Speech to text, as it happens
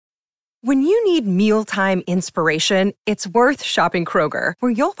When you need mealtime inspiration, it's worth shopping Kroger,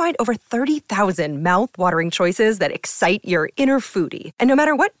 where you'll find over 30,000 mouth-watering choices that excite your inner foodie. And no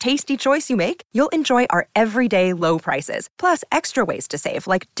matter what tasty choice you make, you'll enjoy our everyday low prices, plus extra ways to save,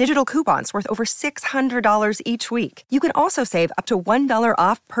 like digital coupons worth over $600 each week. You can also save up to $1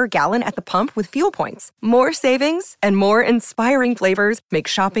 off per gallon at the pump with fuel points. More savings and more inspiring flavors make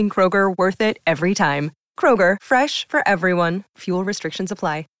shopping Kroger worth it every time. Kroger, fresh for everyone. Fuel restrictions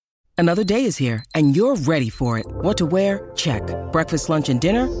apply. Another day is here, and you're ready for it. What to wear? Check. Breakfast, lunch, and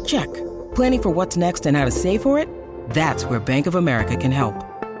dinner? Check. Planning for what's next and how to save for it? That's where Bank of America can help.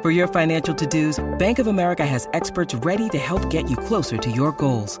 For your financial to-dos, Bank of America has experts ready to help get you closer to your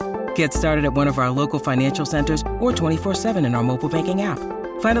goals. Get started at one of our local financial centers or 24/7 in our mobile banking app.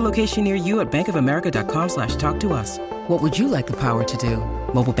 Find a location near you at bankofamerica.com/talktous. What would you like the power to do?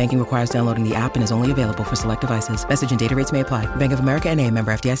 Mobile banking requires downloading the app and is only available for select devices. Message and data rates may apply. Bank of America N.A.,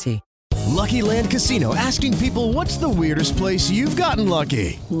 member FDIC. Lucky Land Casino, asking people, what's the weirdest place you've gotten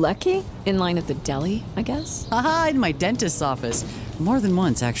lucky? Lucky? In line at the deli, I guess? Aha, in my dentist's office. More than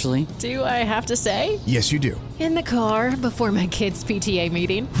once, actually. Do I have to say? Yes, you do. In the car before my kids' PTA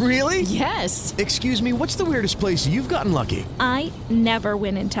meeting. Really? Yes. Excuse me, what's the weirdest place you've gotten lucky? I never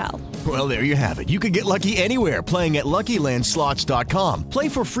win and tell. Well, there you have it. You can get lucky anywhere, playing at LuckyLandSlots.com. Play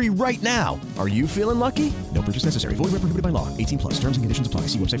for free right now. Are you feeling lucky? No purchase necessary. Void where prohibited by law. 18+. Terms and conditions apply.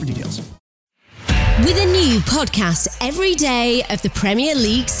 See website for details. With a new podcast every day of the Premier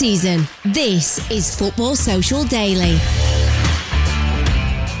League season, this is Football Social Daily.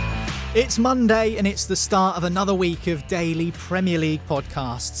 It's Monday and it's the start of another week of daily Premier League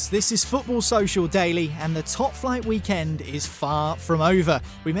podcasts. This is Football Social Daily and the top flight weekend is far from over.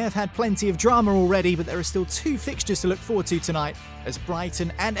 We may have had plenty of drama already, but there are still two fixtures to look forward to tonight as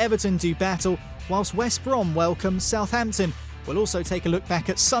Brighton and Everton do battle, whilst West Brom welcomes Southampton. We'll also take a look back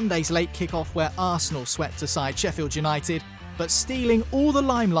at Sunday's late kick-off where Arsenal swept aside Sheffield United, but stealing all the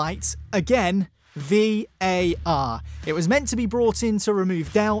limelight again, VAR. It was meant to be brought in to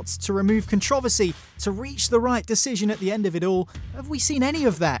remove doubt, to remove controversy, to reach the right decision at the end of it all. Have we seen any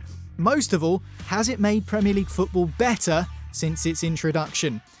of that? Most of all, has it made Premier League football better since its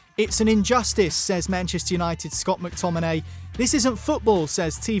introduction? It's an injustice, says Manchester United's Scott McTominay. This isn't football,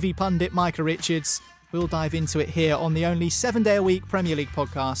 says TV pundit Micah Richards. We'll dive into it here on the only 7-day-a-week Premier League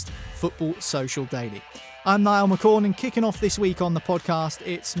podcast, Football Social Daily. I'm Niall McCorn, and kicking off this week on the podcast,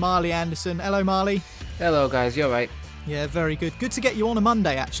 it's Marley Anderson. Hello, Marley. Hello, guys. You all right? Yeah, very good. Good to get you on a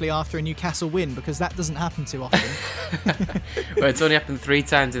Monday, actually, after a Newcastle win, because that doesn't happen too often. Well, it's only happened 3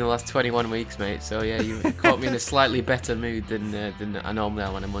 times in the last 21 weeks, mate. So, yeah, you caught me in a slightly better mood than I normally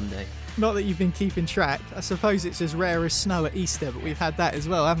am on a Monday. Not that you've been keeping track. I suppose it's as rare as snow at Easter, but we've had that as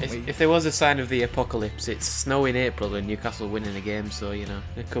well, haven't we? If there was a sign of the apocalypse, it's snow in April and Newcastle winning a game. So, you know,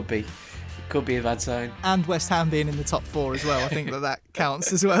 it could be a bad sign. And West Ham being in the top 4 as well. I think that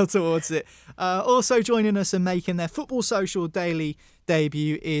counts as well towards it. Also joining us and making their Football Social Daily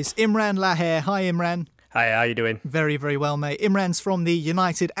debut is Imran Laher. Hi, Imran. Hi, how you doing? Very, very well, mate. Imran's from the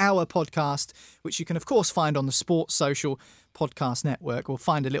United Hour podcast, which you can, of course, find on the Sports Social Podcast Network. We'll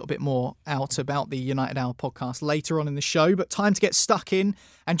find a little bit more out about the United Hour podcast later on in the show, but time to get stuck in.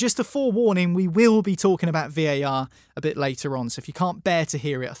 And just a forewarning, we will be talking about VAR a bit later on, so if you can't bear to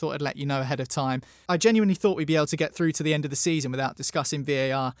hear it, I thought I'd let you know ahead of time. I genuinely thought we'd be able to get through to the end of the season without discussing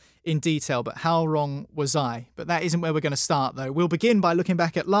VAR in detail, but how wrong was I? But that isn't where we're going to start, though. We'll begin by looking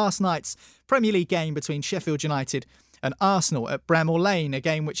back at last night's Premier League game between Sheffield United and Arsenal at Bramall Lane, a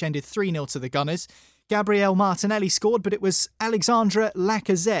game which ended 3-0 to the Gunners. Gabriel Martinelli scored, but it was Alexandre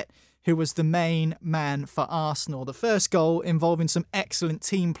Lacazette who was the main man for Arsenal. The first goal involving some excellent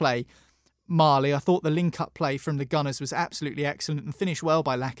team play. Marley, I thought the link-up play from the Gunners was absolutely excellent and finished well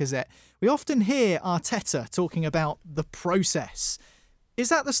by Lacazette. We often hear Arteta talking about the process. Is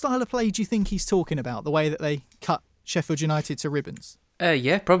that the style of play do you think he's talking about, the way that they cut Sheffield United to ribbons?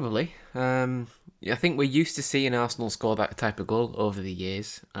 Yeah, probably. I think we're used to seeing Arsenal score that type of goal over the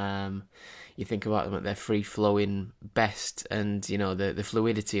years. You think about them at their free-flowing best, and you know the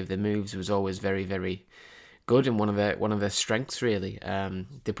fluidity of the moves was always very, very good, and one of their strengths really.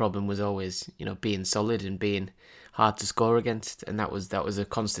 The problem was always being solid and being hard to score against, and that was a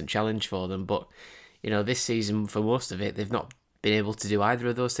constant challenge for them. But this season, for most of it, they've not been able to do either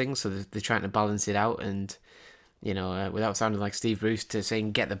of those things, so they're trying to balance it out. And without sounding like Steve Bruce to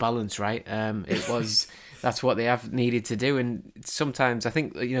saying get the balance right, that's what they have needed to do. And sometimes I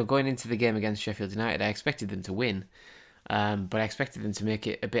think going into the game against Sheffield United, I expected them to win, but I expected them to make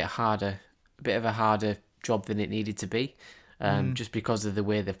it a bit of a harder job than it needed to be, just because of the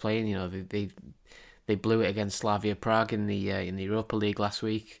way they're playing. They blew it against Slavia Prague in the Europa League last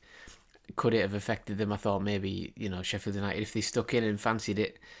week. could it have affected them? I thought maybe, Sheffield United, if they stuck in and fancied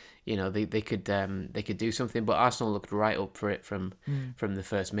it, they could do something. But Arsenal looked right up for it from the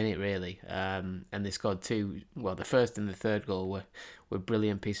first minute, really. And they scored two. Well, the first and the third goal were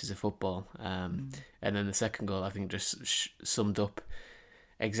brilliant pieces of football. And then the second goal, I think, just summed up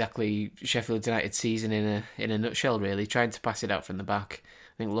exactly Sheffield United's season in a nutshell, really. Trying to pass it out from the back.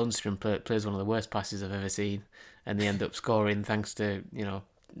 I think Lundstrom plays one of the worst passes I've ever seen, and they end up scoring thanks to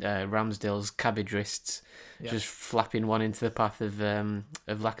Ramsdale's cabbage wrists, just flapping one into the path of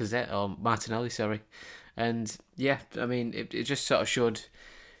Lacazette, or Martinelli, sorry. And yeah, I mean, it just sort of showed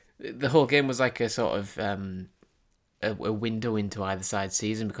the whole game was like a sort of a window into either side's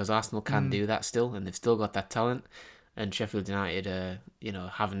season, because Arsenal can do that still, and they've still got that talent, and Sheffield United,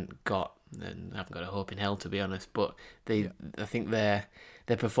 haven't got a hope in hell, to be honest. But I think their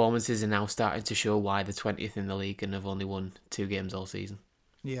performances are now starting to show why they're 20th in the league and have only won 2 games all season.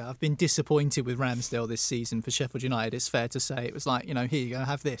 Yeah, I've been disappointed with Ramsdale this season for Sheffield United. It's fair to say. It was like, here you go,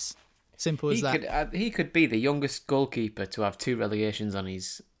 have this. Simple as that. He could be the youngest goalkeeper to have 2 relegations on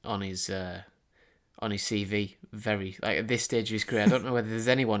his CV. Very, like, at this stage of his career. I don't know whether there's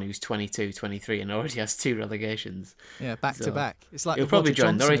anyone who's 22, 23 and already has 2 relegations. Yeah, back to back. It's like he'll probably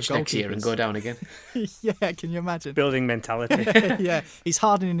join Norwich next year and go down again. Yeah, can you imagine? Building mentality. Yeah, he's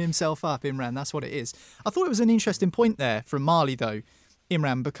hardening himself up, Imran. That's what it is. I thought it was an interesting point there from Marley, though,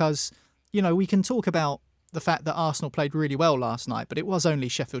 Imran, because, we can talk about the fact that Arsenal played really well last night, but it was only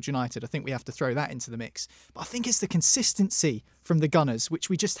Sheffield United. I think we have to throw that into the mix. But I think it's the consistency from the Gunners, which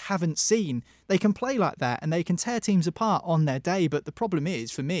we just haven't seen. They can play like that and they can tear teams apart on their day, but the problem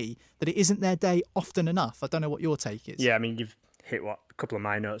is, for me, that it isn't their day often enough. I don't know what your take is. Yeah, I mean, you've hit what a couple of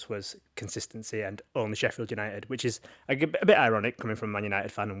my notes was consistency and only Sheffield United, which is a bit ironic coming from a Man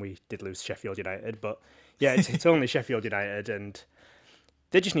United fan, and we did lose Sheffield United. But yeah, it's only Sheffield United, and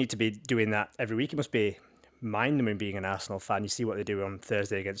they just need to be doing that every week. It must be mind-numbing being an Arsenal fan. You see what they do on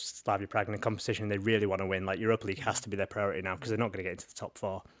Thursday against Slavia Prague in a competition they really want to win. Like, Europa League has to be their priority now because they're not going to get into the top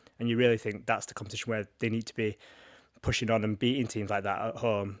 4. And you really think that's the competition where they need to be pushing on and beating teams like that at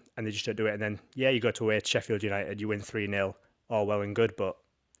home, and they just don't do it. And then, you go to away to Sheffield United, you win 3-0, all well and good, but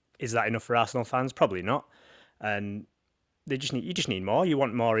is that enough for Arsenal fans? Probably not. And you just need more. You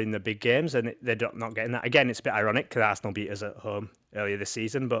want more in the big games, and they're not getting that. Again, it's a bit ironic because Arsenal beat us at home earlier this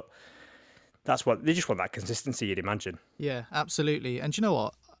season, but that's what they just want, that consistency, you'd imagine. Yeah, absolutely. And you know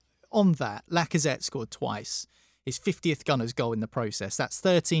what? On that, Lacazette scored twice. His 50th Gunners goal in the process. That's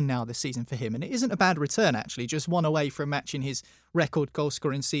 13 now this season for him. And it isn't a bad return, actually. Just one away from matching his record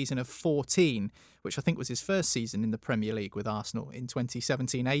goal-scoring season of 14, which I think was his first season in the Premier League with Arsenal in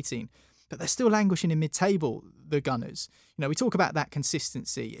 2017-18. But they're still languishing in mid-table, the Gunners. We talk about that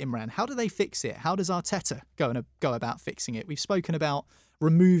consistency, Imran. How do they fix it? How does Arteta go about fixing it? We've spoken about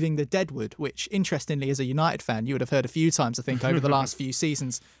removing the deadwood, which, interestingly, as a United fan, you would have heard a few times, I think, over the last few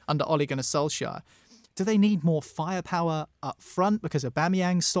seasons under Ole Gunnar Solskjaer. Do they need more firepower up front because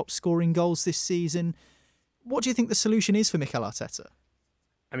Aubameyang stopped scoring goals this season? What do you think the solution is for Mikel Arteta?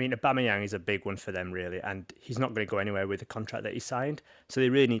 I mean, Aubameyang is a big one for them, really, and he's not going to go anywhere with the contract that he signed. So they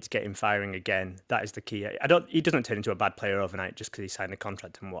really need to get him firing again. That is the key. He doesn't turn into a bad player overnight just because he signed a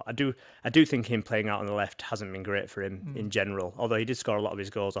contract and what. I do think him playing out on the left hasn't been great for him in general, although he did score a lot of his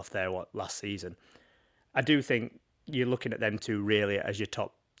goals off there last season. I do think you're looking at them two really as your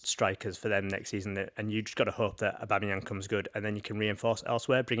top strikers for them next season, and you just got to hope that Aubameyang comes good, and then you can reinforce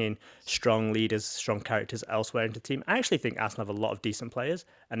elsewhere, bring in strong leaders, strong characters elsewhere into the team. I actually think Arsenal have a lot of decent players,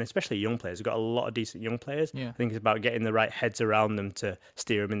 and especially young players. We've got a lot of decent young players. Yeah. I think it's about getting the right heads around them to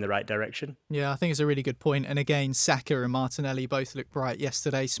steer them in the right direction. Yeah, I think it's a really good point. And again, Saka and Martinelli both looked bright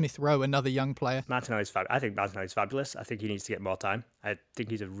yesterday. Smith Rowe, another young player. I think Martinelli's fabulous. I think he needs to get more time. I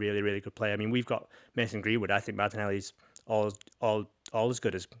think he's a really, really good player. I mean, we've got Mason Greenwood. I think Martinelli's all as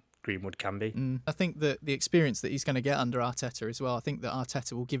good as Greenwood can be. I think that the experience that he's going to get under Arteta as well, I think that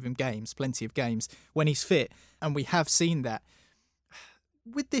Arteta will give him plenty of games when he's fit, and we have seen that.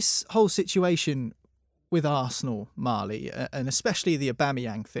 With this whole situation with Arsenal, Marley, and especially the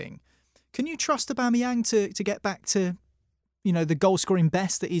Aubameyang thing, can you trust Aubameyang to get back to, the goal-scoring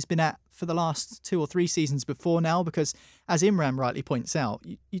best that he's been at for the last 2 or 3 seasons before now? Because, as Imran rightly points out,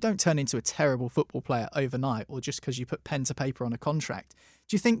 you don't turn into a terrible football player overnight or just because you put pen to paper on a contract.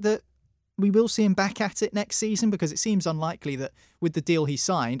 Do you think that we will see him back at it next season? Because it seems unlikely that with the deal he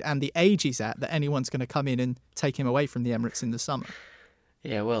signed and the age he's at, that anyone's going to come in and take him away from the Emirates in the summer.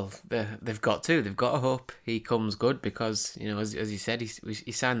 Yeah, well, they've got to hope he comes good because, as you said,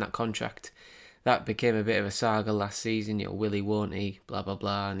 he signed that contract. That became a bit of a saga last season. Will he, won't he, blah, blah,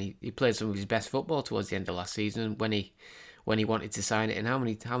 blah. And he played some of his best football towards the end of last season. When he when he wanted to sign it. And how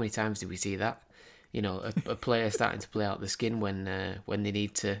many times did we see that? You know, a player starting to play out the skin when they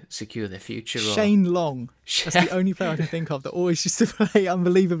need to secure their future. Shane Long. That's the only player I can think of that always used to play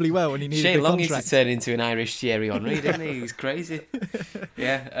unbelievably well when he needed a Shane Long contract. used to turn into an Irish Thierry Henry, didn't he? He was crazy.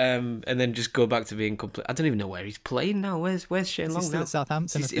 Yeah, and then just go back to being complete. I don't even know where he's playing now. Where's Shane Long He's still now? at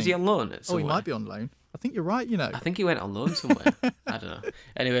Southampton. Is he on loan? Oh, he might be on loan. I think you're right, you know. I think he went on loan somewhere. I don't know.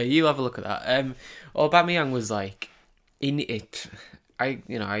 Anyway, you have a look at that. Aubameyang was like,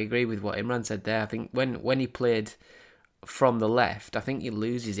 I agree with what Imran said there. I think when he played from the left, I think you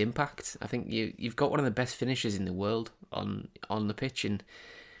lose his impact. I think you've got one of the best finishers in the world on the pitch, and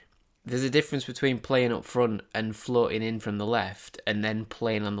there's a difference between playing up front and floating in from the left, and then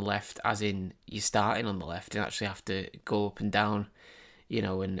playing on the left, as in you're starting on the left and actually have to go up and down, you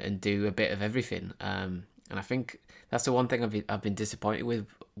know, and do a bit of everything. And I think that's the one thing I've been disappointed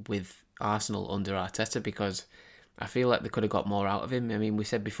with Arsenal under Arteta, because I feel like they could have got more out of him. I mean, we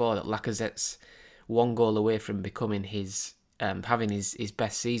said before that Lacazette's one goal away from becoming his having his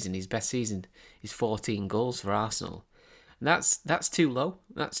best season. His best season is 14 goals for Arsenal. And that's too low.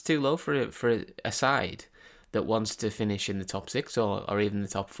 That's too low for a side that wants to finish in the top 6 or even the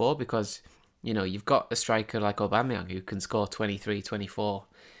top 4, because, you know, you've got a striker like Aubameyang who can score 23, 24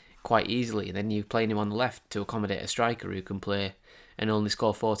 quite easily, and then you're playing him on the left to accommodate a striker who can play and only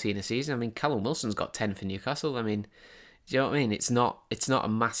score 14 a season. I mean, Callum Wilson's got 10 for Newcastle. I mean, do you know what I mean? It's not a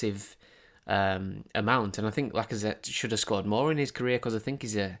massive amount, and I think Lacazette should have scored more in his career, because I think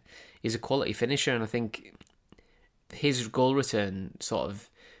he's a quality finisher, and I think his goal return sort of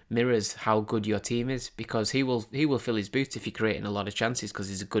mirrors how good your team is, because he will fill his boots if you're creating a lot of chances, because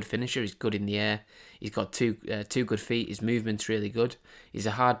he's a good finisher. He's good in the air. He's got two good feet. His movement's really good. He's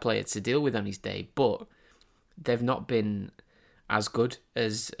a hard player to deal with on his day, but they've not been as good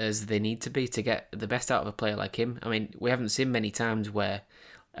as they need to be to get the best out of a player like him. I mean, we haven't seen many times where,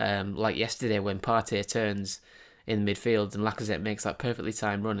 like yesterday, when Partey turns in midfield and Lacazette makes that perfectly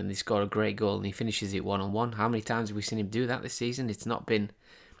timed run and they score a great goal and he finishes it 1-on-1. How many times have we seen him do that this season? It's not been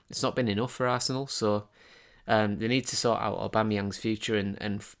enough for Arsenal. So they need to sort out Aubameyang's future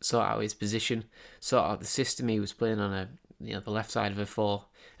and sort out his position, sort out the system he was playing on the left side of a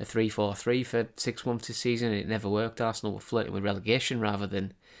 3-4-3 for 6 months this season. It never worked. Arsenal were flirting with relegation rather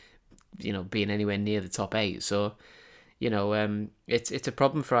than, you know, being anywhere near the top 8. So, you know, it's a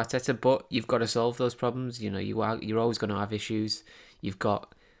problem for Arteta, but you've got to solve those problems. You know, you're always going to have issues. You've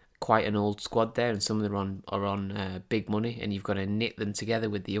got quite an old squad there, and some of them are on big money, and you've got to knit them together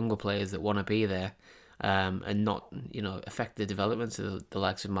with the younger players that want to be there, and not, you know, affect the development of the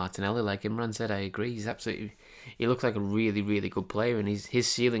likes of Martinelli. Like Imran said, I agree. He looks like a really, really good player, and his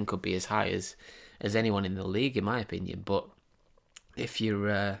ceiling could be as high as anyone in the league, in my opinion. But if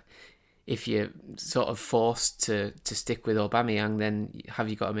you're sort of forced to stick with Aubameyang, then have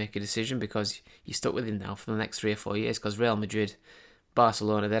you got to make a decision, because you're stuck with him now for the next 3 or 4 years, because Real Madrid,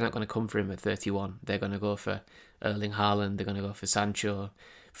 Barcelona, they're not going to come for him at 31. They're going to go for Erling Haaland, they're going to go for Sancho,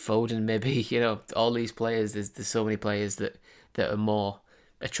 Foden maybe, you know, all these players. There's so many players that are more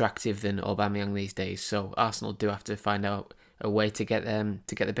attractive than Aubameyang these days. So Arsenal do have to find out a way to get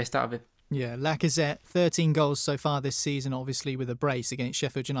the best out of him. Yeah, Lacazette, 13 goals so far this season, obviously with a brace against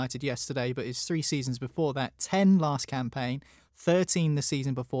Sheffield United yesterday, but his 3 seasons before that, 10 last campaign, 13 the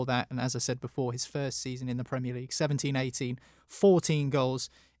season before that, and as I said before, his first season in the Premier League, 17-18, 14 goals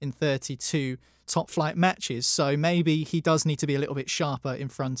in 32 top-flight matches. So maybe he does need to be a little bit sharper in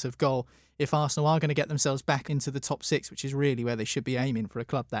front of goal if Arsenal are going to get themselves back into the top 6, which is really where they should be aiming for a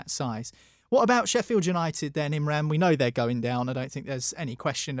club that size. What about Sheffield United then, Imran? We know they're going down. I don't think there's any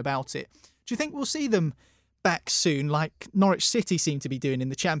question about it. Do you think we'll see them back soon, like Norwich City seem to be doing in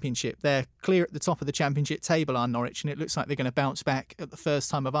the Championship? They're clear at the top of the Championship table, are Norwich, and it looks like they're going to bounce back at the first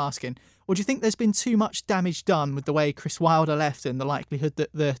time of asking. Or do you think there's been too much damage done with the way Chris Wilder left and the likelihood that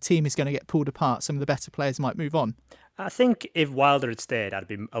the team is going to get pulled apart? Some of the better players might move on. I think if Wilder had stayed, I'd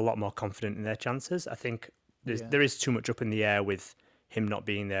be a lot more confident in their chances. I think there is too much up in the air with him not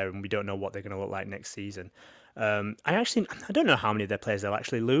being there, and we don't know what they're going to look like next season. I don't know how many of their players they'll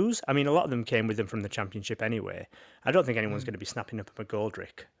actually lose. I mean, a lot of them came with them from the Championship anyway. I don't think anyone's going to be snapping up a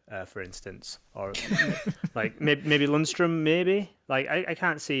McGoldrick, for instance, or like maybe Lundstrom, maybe. Like I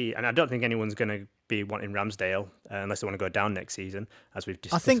can't see, and I don't think anyone's going to be wanting Ramsdale unless they want to go down next season, as we've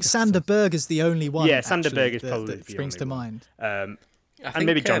discussed. I think Sander Berg is the only one. Yeah, Sander Berg is probably that springs to mind. I think and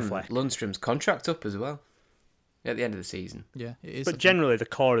maybe John Fleck. Lundstrom's contract up as well at the end of the season. Yeah, it is. But generally, the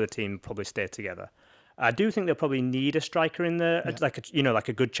core of the team probably stay together. I do think they'll probably need a striker in there, like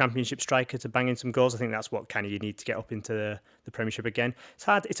a good Championship striker to bang in some goals. I think that's what kind of you need to get up into the Premiership again. It's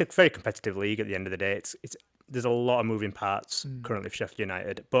hard. It's a very competitive league at the end of the day. It's there's a lot of moving parts currently for Sheffield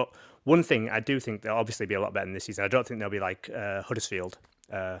United. But one thing I do think they'll obviously be a lot better than this season. I don't think they'll be like Huddersfield,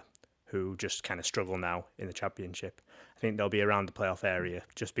 who just kind of struggle now in the Championship. I think they'll be around the playoff area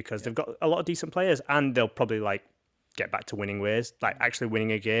just because they've got a lot of decent players, and they'll probably like get back to winning ways. Like actually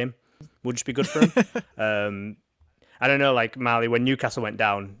winning a game would just be good for them. I don't know, like Marley, when Newcastle went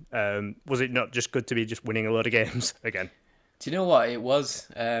down, was it not just good to be just winning a load of games again? Do you know what it was?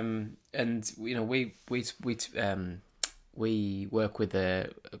 And you know, we work with a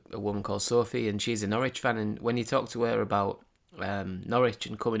woman called Sophie, and she's a Norwich fan. And when you talk to her about Norwich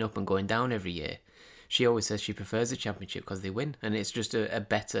and coming up and going down every year, she always says she prefers the Championship because they win, and it's just a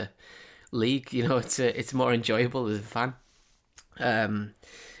better league. You know, it's more enjoyable as a fan. And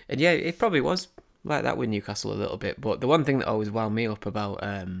yeah, it probably was like that with Newcastle a little bit. But the one thing that always wound me up about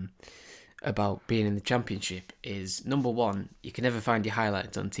being in the Championship is, number one, you can never find your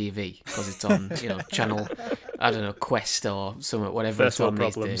highlights on TV because it's on, you know, channel, I don't know, Quest or something, whatever it's on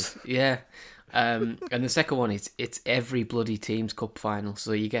these days. Yeah. And the second one is it's every bloody team's cup final,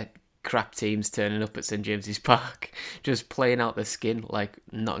 so you get crap teams turning up at St James's Park, just playing out their skin, like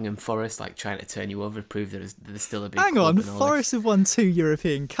Nottingham Forest, like trying to turn you over, prove that they're still a big Hang club. on, Forest have won 2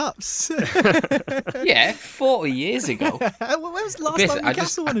 European Cups. Yeah, 40 years ago. When was the last time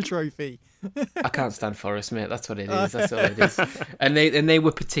Newcastle won a trophy? I can't stand Forest, mate. That's what it is. That's all it is. And they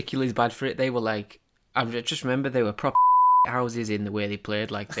were particularly bad for it. They were like, I just remember they were proper houses in the way they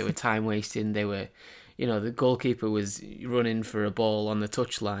played. Like they were time wasting. They were, you know, the goalkeeper was running for a ball on the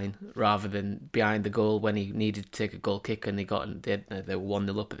touchline rather than behind the goal when he needed to take a goal kick, and they were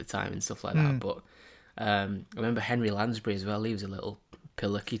 1-0 up at the time and stuff like that. But I remember Henry Lansbury as well. He was a little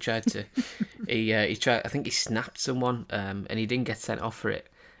pillock. He tried to, he tried. I think he snapped someone, and he didn't get sent off for it.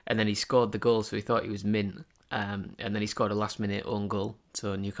 And then he scored the goal, so he thought he was mint. And then he scored a last-minute own goal,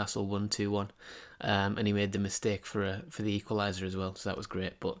 so Newcastle won 2-1. And he made the mistake for the equaliser as well, so that was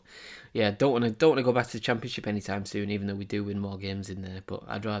great. But yeah, don't want to go back to the Championship anytime soon, even though we do win more games in there. But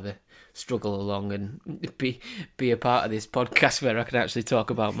I'd rather struggle along and be a part of this podcast where I can actually talk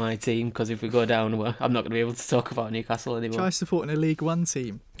about my team. Because if we go down, well, I'm not going to be able to talk about Newcastle anymore. Try supporting a League One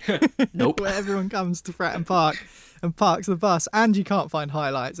team. Nope. Where everyone comes to Fratton Park and parks the bus, and you can't find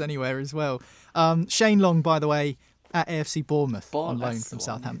highlights anywhere as well. Shane Long, by the way, at AFC Bournemouth on loan from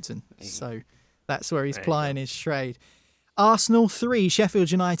Southampton. So that's where he's plying his trade. Arsenal 3,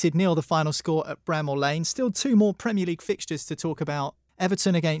 Sheffield United 0, the final score at Bramall Lane. Still 2 more Premier League fixtures to talk about.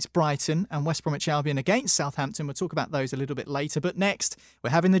 Everton against Brighton and West Bromwich Albion against Southampton. We'll talk about those a little bit later. But next,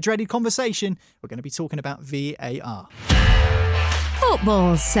 we're having the dreaded conversation. We're going to be talking about VAR.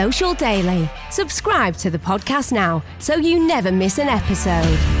 Football Social Daily. Subscribe to the podcast now so you never miss an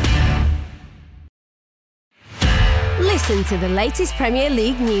episode. Listen to the latest Premier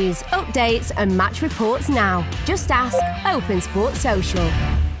League news, updates and match reports now. Just ask Open Sport Social.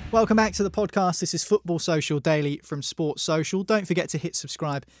 Welcome back to the podcast. This is Football Social Daily from Sports Social. Don't forget to hit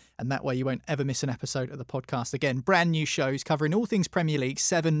subscribe, and that way you won't ever miss an episode of the podcast. Again, brand new shows covering all things Premier League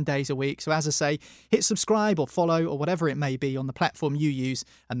 7 days a week. So as I say, hit subscribe or follow or whatever it may be on the platform you use,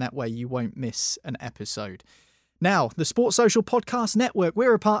 and that way you won't miss an episode. Now, the Sports Social Podcast Network,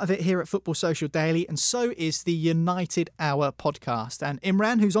 we're a part of it here at Football Social Daily, and so is the United Hour podcast. And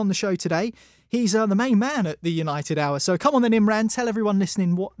Imran, who's on the show today, he's the main man at the United Hour. So come on then, Imran, tell everyone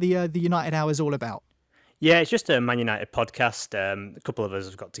listening what the United Hour is all about. Yeah, it's just a Man United podcast. A couple of us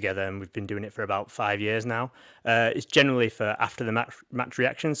have got together and we've been doing it for about 5 years now. It's generally for after the match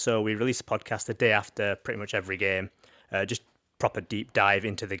reactions. So we release a podcast the day after pretty much every game, just proper deep dive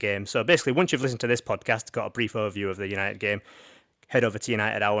into the game. So basically, once you've listened to this podcast, got a brief overview of the United game, head over to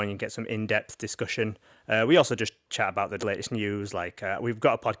United Hour and you get some in-depth discussion. We also just chat about the latest news. Like we've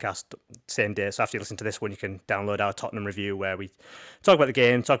got a podcast same day, so after you listen to this one, you can download our Tottenham review where we talk about the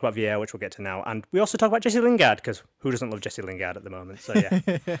game, talk about VAR, which we'll get to now, and we also talk about Jesse Lingard, because who doesn't love Jesse Lingard at the moment? So yeah,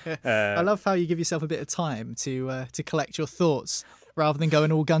 I love how you give yourself a bit of time to collect your thoughts rather than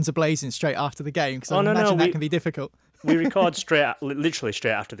going all guns a-blazing straight after the game, because I imagine that can be difficult. We record literally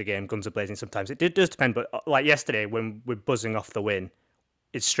straight after the game, guns a-blazing sometimes. It does depend, but like yesterday when we're buzzing off the win,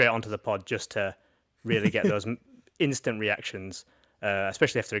 it's straight onto the pod just to really get those instant reactions,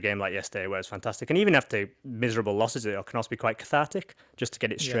 especially after a game like yesterday where it's fantastic. And even after miserable losses, it can also be quite cathartic just to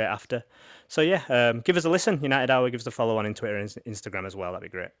get it straight after. So yeah, give us a listen. United Hour, give us a follow on Twitter and Instagram as well.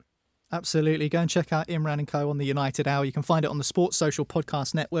 That'd be great. Absolutely. Go and check out Imran & Co. on the United Hour. You can find it on the Sports Social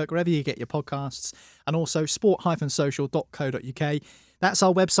Podcast Network, wherever you get your podcasts, and also sport-social.co.uk. That's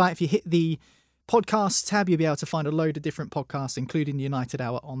our website. If you hit the podcasts tab, you'll be able to find a load of different podcasts, including the United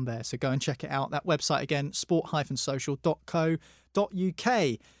Hour on there. So go and check it out. That website again,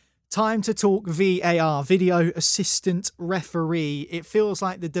 sport-social.co.uk. Time to talk VAR, video assistant referee. It feels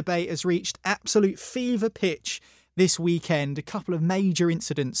like the debate has reached absolute fever pitch this weekend. A couple of major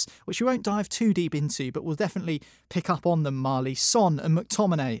incidents, which we won't dive too deep into, but we'll definitely pick up on them, Marley. Son and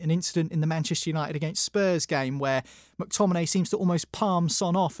McTominay, an incident in the Manchester United against Spurs game where McTominay seems to almost palm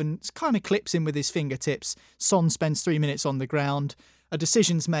Son off and kind of clips him with his fingertips. Son spends 3 minutes on the ground. A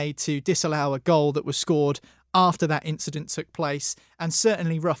decision's made to disallow a goal that was scored after that incident took place and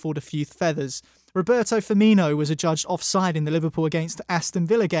certainly ruffled a few feathers. Roberto Firmino was adjudged offside in the Liverpool against Aston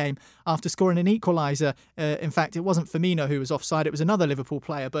Villa game after scoring an equaliser. In fact, it wasn't Firmino who was offside, it was another Liverpool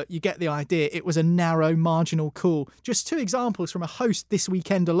player, but you get the idea. It was a narrow, marginal call. Just 2 examples from a host this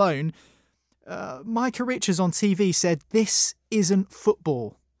weekend alone. Micah Richards on TV said, "This isn't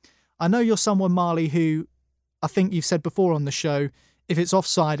football." I know you're someone, Marley, who I think you've said before on the show, if it's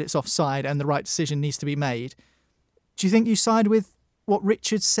offside, it's offside and the right decision needs to be made. Do you think you side with what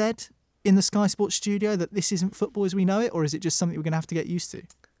Richards said in the Sky Sports studio, that this isn't football as we know it, or is it just something we're going to have to get used to?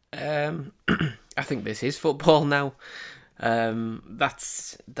 I think this is football now.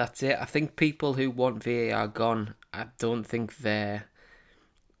 That's it. I think people who want VAR gone, I don't think they're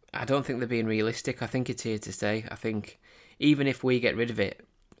being realistic. I think it's here to stay. I think even if we get rid of it,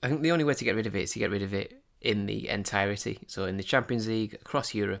 I think the only way to get rid of it is to get rid of it in the entirety. So in the Champions League,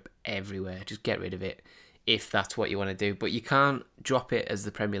 across Europe, everywhere, just get rid of it if that's what you want to do. But you can't drop it as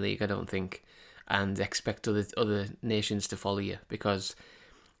the Premier League, I don't think, and expect other nations to follow you, because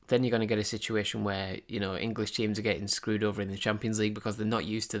then you're going to get a situation where, you know, English teams are getting screwed over in the Champions League because they're not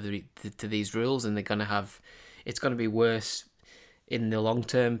used to these rules, and it's going to be worse in the long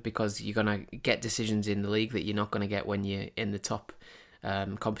term because you're going to get decisions in the league that you're not going to get when you're in the top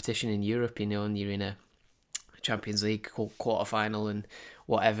competition in Europe, you know, and you're in a Champions League quarter-final and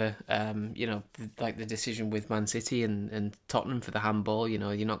whatever, you know, like the decision with Man City and Tottenham for the handball, you know,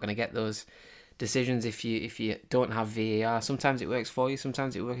 you're not going to get those decisions if you don't have VAR. Sometimes it works for you,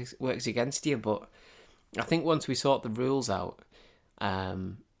 sometimes it works against you, but I think once we sort the rules out,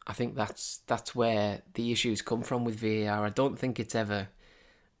 I think that's where the issues come from with VAR. I don't think it's ever,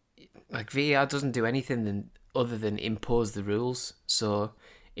 like, VAR doesn't do anything other than impose the rules. So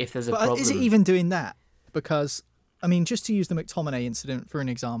if there's a problem... Is it even doing that? Because, I mean, just to use the McTominay incident for an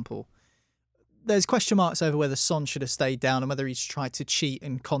example, there's question marks over whether Son should have stayed down and whether he's tried to cheat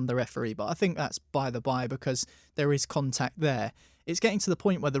and con the referee, but I think that's by the by because there is contact there. It's getting to the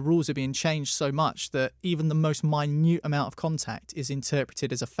point where the rules are being changed so much that even the most minute amount of contact is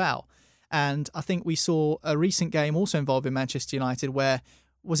interpreted as a foul. And I think we saw a recent game also involving Manchester United where,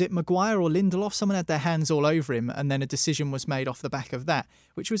 was it Maguire or Lindelof? Someone had their hands all over him, and then a decision was made off the back of that,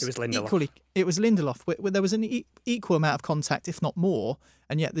 which was equally... It was Lindelof. Where there was an equal amount of contact, if not more,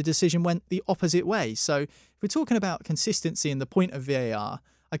 and yet the decision went the opposite way. So if we're talking about consistency and the point of VAR,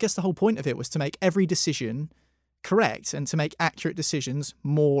 I guess the whole point of it was to make every decision correct and to make accurate decisions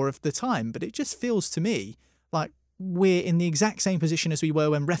more of the time. But it just feels to me like we're in the exact same position as we were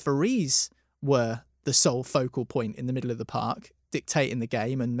when referees were the sole focal point in the middle of the park, dictating the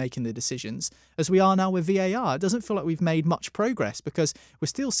game and making the decisions, as we are now with VAR. It doesn't feel like we've made much progress because we're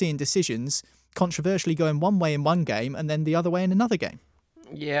still seeing decisions controversially going one way in one game and then the other way in another game.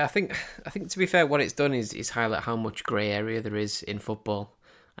 Yeah, I think to be fair, what it's done is highlight how much grey area there is in football,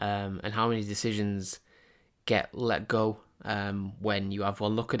 and how many decisions get let go when you have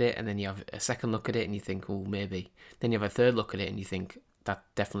one look at it and then you have a second look at it and you think, oh, maybe. Then you have a third look at it and you think that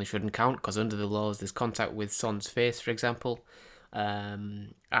definitely shouldn't count because under the laws there's contact with Son's face, for example.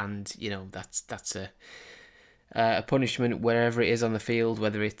 And you know that's a punishment wherever it is on the field,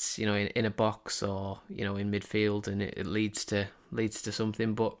 whether it's, you know, in a box or, you know, in midfield, and it leads to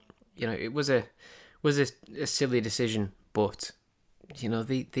something. But, you know, it was a silly decision, but, you know,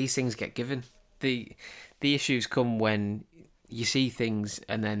 these things get given. The issues come when you see things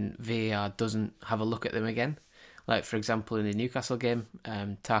and then VAR doesn't have a look at them again. Like, for example, in the Newcastle game,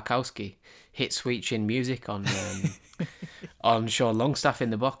 Tarkowski hit Sweet Chin Music on on Sean Longstaff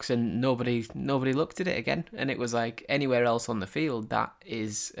in the box, and nobody looked at it again. And it was like, anywhere else on the field, that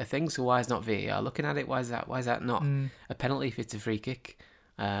is a thing. So why is not VAR looking at it? Why is that not a penalty if it's a free kick?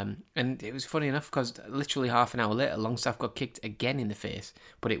 And it was funny enough because literally half an hour later, Longstaff got kicked again in the face,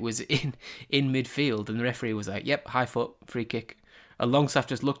 but it was in midfield, and the referee was like, "Yep, high foot, free kick." And Longstaff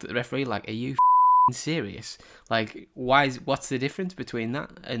just looked at the referee like, "Are you serious? Like, what's the difference between that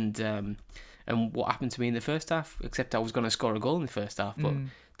and what happened to me in the first half? Except I was going to score a goal in the first half, but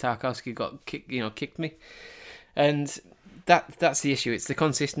Tarkowski got kicked me, and that's the issue. It's the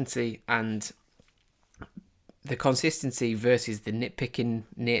consistency versus the nitpicking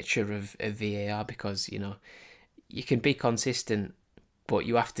nature of VAR, because, you know, you can be consistent but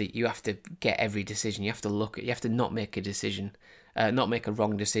you have to get every decision. You have to not make a decision, not make a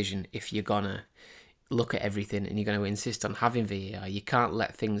wrong decision if you're gonna look at everything and you're going to insist on having VAR. You can't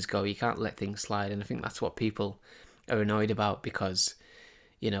let things go. You can't let things slide. And I think that's what people are annoyed about because,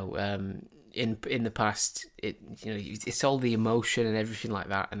 in the past, it's all the emotion and everything like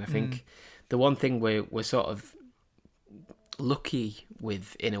that. And I think the one thing we're sort of lucky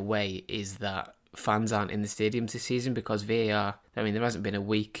with in a way is that fans aren't in the stadiums this season because VAR. I mean, there hasn't been a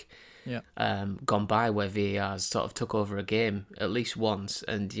week gone by where VAR sort of took over a game at least once,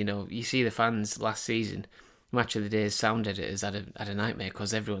 and you see the fans last season. Match of the Day's sound editors had a nightmare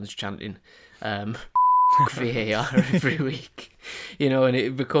because everyone's chanting VAR every week, and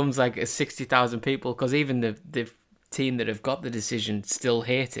it becomes like a 60,000 people because even the team that have got the decision still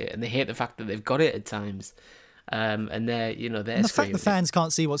hate it, and they hate the fact that they've got it at times. And they're and the fact the fans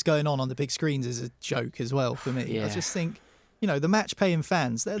can't see what's going on the big screens is a joke as well for me. Yeah. I just think. The match-paying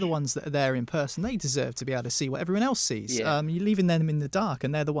fans, they're the ones that are there in person. They deserve to be able to see what everyone else sees. Yeah. You're leaving them in the dark,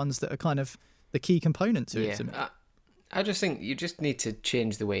 and they're the ones that are kind of the key component to it to me. I just think you just need to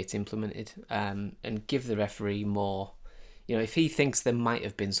change the way it's implemented and give the referee more... if he thinks there might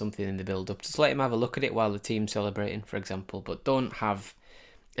have been something in the build-up, just let him have a look at it while the team's celebrating, for example. But don't have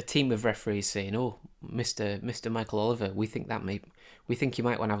a team of referees saying, "Oh, Mr. Michael Oliver, we think you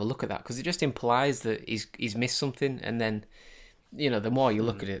might want to have a look at that," because it just implies that he's missed something, and then... the more you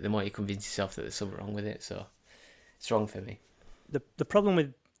look at it, the more you convince yourself that there's something wrong with it. So it's wrong for me. The problem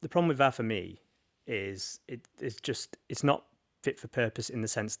with VAR for me is it's not fit for purpose in the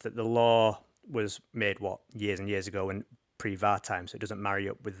sense that the law was made years and years ago and pre-VAR time, so it doesn't marry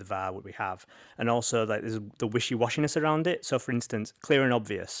up with the VAR what we have, and also like there's the wishy-washiness around it. So for instance, clear and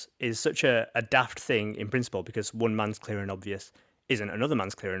obvious is such a daft thing in principle because one man's clear and obvious isn't another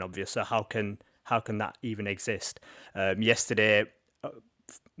man's clear and obvious. So how can that even exist? Yesterday,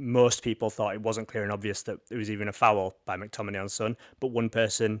 most people thought it wasn't clear and obvious that it was even a foul by McTominay on Son, but one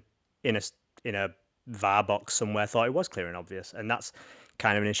person in a VAR box somewhere thought it was clear and obvious, and that's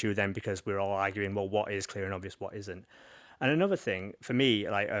kind of an issue then because we're all arguing, well, what is clear and obvious, what isn't? And another thing for me,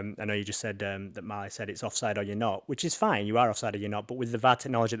 like I know you just said that Marley said it's offside or you're not, which is fine. You are offside or you're not, but with the VAR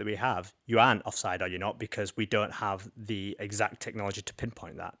technology that we have, you aren't offside or you're not because we don't have the exact technology to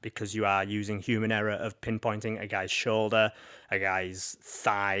pinpoint that because you are using human error of pinpointing a guy's shoulder, a guy's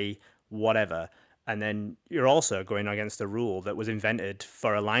thigh, whatever. And then you're also going against a rule that was invented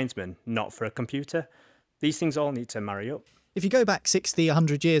for a linesman, not for a computer. These things all need to marry up. If you go back 60,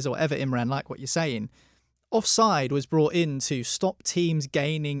 100 years or whatever, Imran, like what you're saying, offside was brought in to stop teams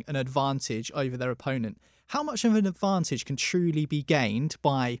gaining an advantage over their opponent. How much of an advantage can truly be gained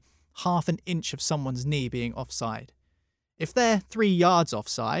by half an inch of someone's knee being offside? If they're 3 yards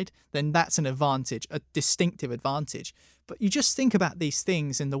offside, then that's an advantage, a distinctive advantage. But you just think about these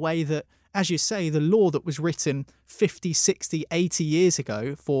things in the way that, as you say, the law that was written 50, 60, 80 years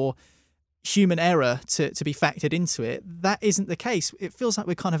ago for human error to be factored into it, that isn't the case. It feels like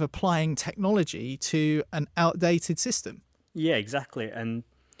we're kind of applying technology to an outdated system. Yeah, exactly. And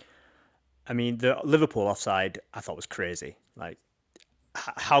I mean, the Liverpool offside I thought was crazy. Like,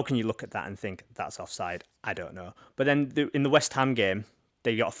 how can you look at that and think that's offside? I don't know. But then in the West Ham game,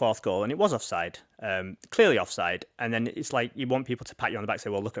 they got a fourth goal and it was offside, clearly offside. And then it's like you want people to pat you on the back and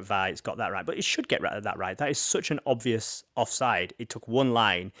say, well, look at VAR, it's got that right. But it should get that right. That is such an obvious offside. It took one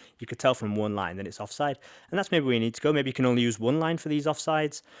line. You could tell from one line that it's offside. And that's maybe where you need to go. Maybe you can only use one line for these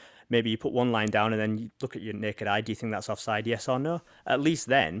offsides. Maybe you put one line down and then you look at your naked eye. Do you think that's offside, yes or no? At least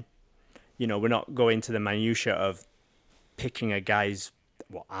then, we're not going to the minutiae of picking a guy's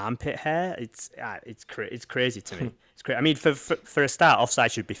armpit hair. It's crazy to me. It's crazy. I mean, for a start,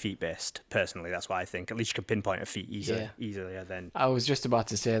 offside should be feet based. Personally, that's what I think. At least you can pinpoint a feet easier than. I was just about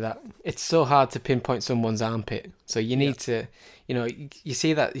to say that it's so hard to pinpoint someone's armpit. So you need to, you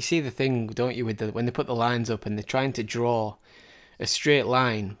see the thing, don't you, with when they put the lines up and they're trying to draw a straight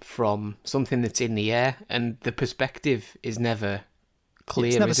line from something that's in the air, and the perspective is never clear.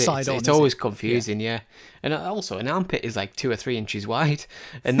 It's never side on. It's always confusing, yeah. And also, an armpit is like 2 or 3 inches wide,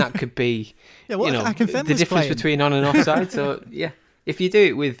 and that could be, the difference between on and offside. So yeah, if you do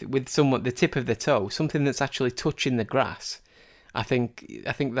it with somewhat the tip of the toe, something that's actually touching the grass, I think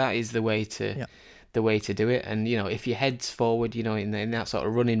that is the way to do it. And if your head's forward, in that sort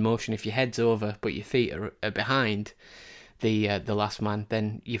of running motion, if your head's over but your feet are behind the last man,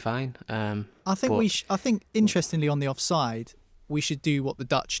 then you're fine. I think interestingly on the offside, we should do what the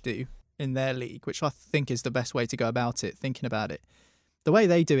Dutch do in their league, which I think is the best way to go about it, thinking about it. The way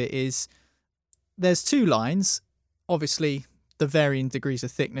they do it is there's 2 lines. Obviously, the varying degrees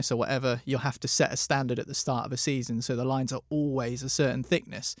of thickness or whatever, you'll have to set a standard at the start of a season. So the lines are always a certain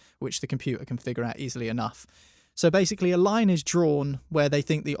thickness, which the computer can figure out easily enough. So basically a line is drawn where they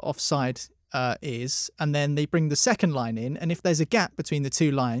think the offside is, and then they bring the second line in. And if there's a gap between the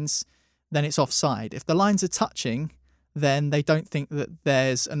two lines, then it's offside. If the lines are touching, then they don't think that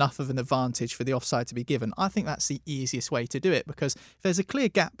there's enough of an advantage for the offside to be given. I think that's the easiest way to do it, because if there's a clear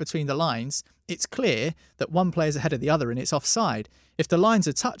gap between the lines, it's clear that one player's ahead of the other and it's offside. If the lines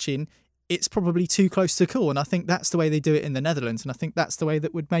are touching, it's probably too close to call. And I think that's the way they do it in the Netherlands. And I think that's the way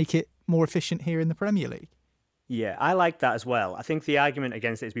that would make it more efficient here in the Premier League. Yeah, I like that as well. I think the argument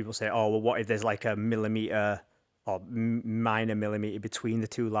against it is people say, oh, well, what if there's like a millimetre or minor millimetre between the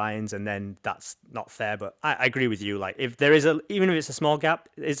two lines, and then that's not fair. But I agree with you. Like, if there is even if it's a small gap,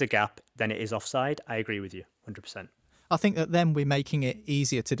 it is a gap, then it is offside. I agree with you 100%. I think that then we're making it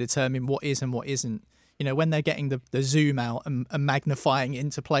easier to determine what is and what isn't. You know, when they're getting the zoom out and magnifying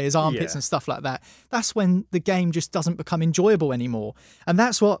into players' armpits and stuff like that, that's when the game just doesn't become enjoyable anymore. And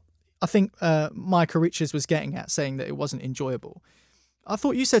that's what I think Micah Richards was getting at, saying that it wasn't enjoyable. I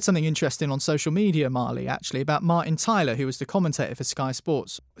thought you said something interesting on social media, Marley, actually, about Martin Tyler, who was the commentator for Sky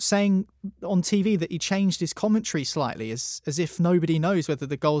Sports, saying on TV that he changed his commentary slightly, as if nobody knows whether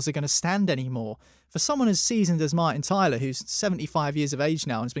the goals are going to stand anymore. For someone as seasoned as Martin Tyler, who's 75 years of age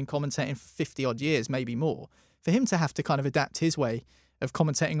now and has been commentating for 50-odd years, maybe more, for him to have to kind of adapt his way of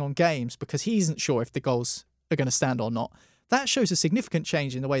commentating on games because he isn't sure if the goals are going to stand or not, that shows a significant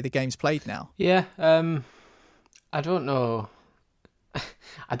change in the way the game's played now. Yeah, I don't know.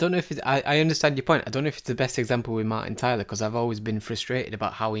 I don't know if it's, I understand your point. I don't know if it's the best example with Martin Tyler, because I've always been frustrated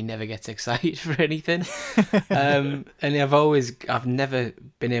about how he never gets excited for anything. And I've never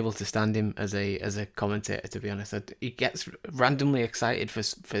been able to stand him as a commentator, to be honest. He gets randomly excited for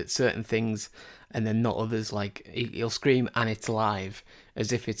certain things and then not others. Like he'll scream "and it's live"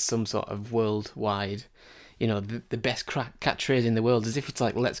 as if it's some sort of worldwide, you know, the best catchphrase in the world, as if it's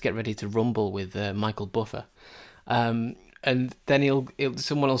like "let's get ready to rumble" with Michael Buffer. And then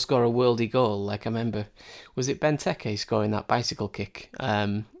someone will score a worldie goal. Like I remember, was it Benteke scoring that bicycle kick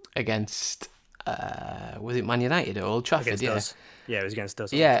against, was it Man United at Old Trafford? Us. Yeah, it was against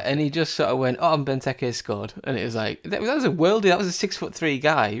us. Yeah, and he just sort of went, "Oh, and Benteke scored," and it was like that was a worldie. That was a 6'3"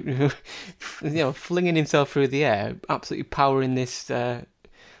 guy, who, flinging himself through the air, absolutely powering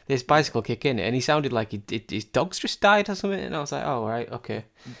this bicycle kick in it, and he sounded like his dog's just died or something, and I was like, oh, right, okay.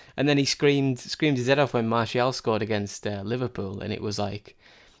 And then he screamed his head off when Martial scored against Liverpool, and it was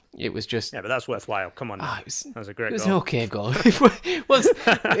just... Yeah, but that's worthwhile. Come on. That was a great goal. It was an okay goal. It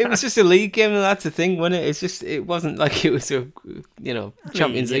was just a league game, and that's the thing, wasn't it? It wasn't like it was a,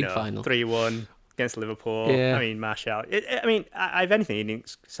 Champions League final. 3-1 against Liverpool. Yeah. I mean, Martial. If anything, he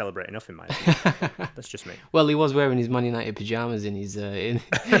didn't celebrate enough in my opinion. That's just me. Well, he was wearing his Man United pyjamas in his in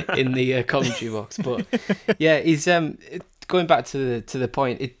the commentary box, but yeah, he's going back to the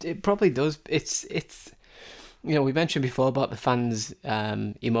point. It probably does. It's we mentioned before about the fans'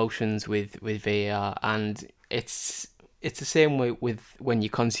 emotions with VAR, and it's the same way with when you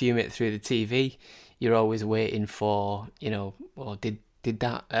consume it through the TV. You're always waiting for or did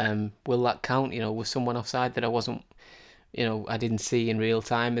that will that count? Was someone offside that I wasn't, I didn't see in real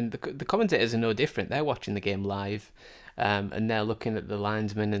time? And the commentators are no different. They're watching the game live, and they're looking at the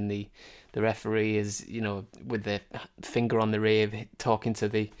linesman and the referee is, with their finger on the rave, talking to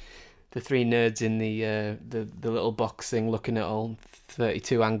the three nerds in the little box thing, looking at all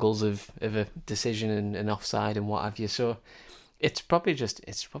 32 angles of a decision and offside and what have you. So it's probably just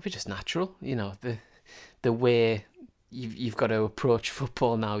natural, the way you've got to approach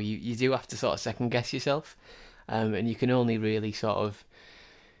football now. You do have to sort of second guess yourself, and you can only really sort of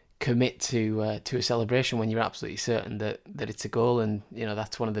commit to a celebration when you're absolutely certain that it's a goal. And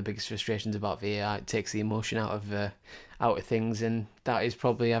that's one of the biggest frustrations about VAR. It takes the emotion out of things, and that is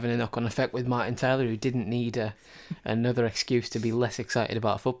probably having a knock-on effect with Martin Tyler, who didn't need another excuse to be less excited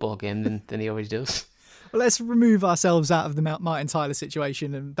about a football game than he already does. Well, let's remove ourselves out of the Martin Tyler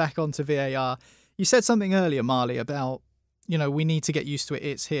situation and back onto VAR. You said something earlier, Marley, about, we need to get used to it.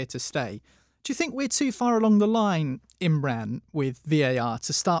 It's here to stay. Do you think we're too far along the line, Imran, with VAR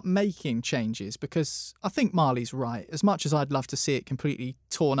to start making changes? Because I think Marley's right. As much as I'd love to see it completely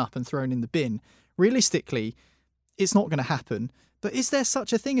torn up and thrown in the bin, realistically, it's not going to happen. But is there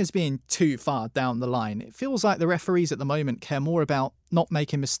such a thing as being too far down the line? It feels like the referees at the moment care more about not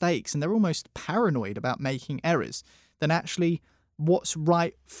making mistakes, and they're almost paranoid about making errors than actually what's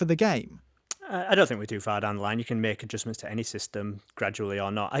right for the game. I don't think we're too far down the line. You can make adjustments to any system gradually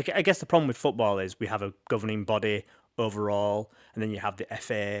or not. I guess the problem with football is we have a governing body overall, and then you have the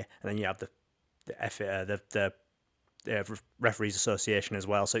FA, and then you have the FA, the Referees Association as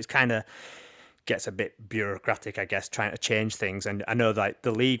well. So it's kind of gets a bit bureaucratic, I guess, trying to change things. And I know that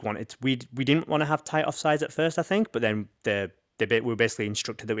the league wanted we didn't want to have tight offsides at first, I think, but then we were basically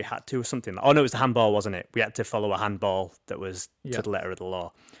instructed that we had to, or something. Oh no, it was the handball, wasn't it? We had to follow a handball that was to the letter of the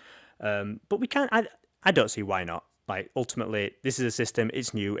law. But we can't. I don't see why not. Like, ultimately, this is a system,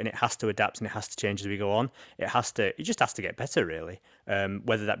 it's new, and it has to adapt and it has to change as we go on. It just has to get better, really.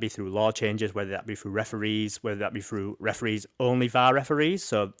 Whether that be through law changes, whether that be through referees, whether that be through referees, only VAR referees.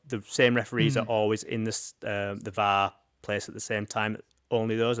 So the same referees are always in the VAR place at the same time,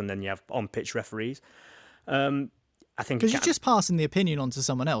 only those, and then you have on-pitch referees. I think because you're just passing the opinion on to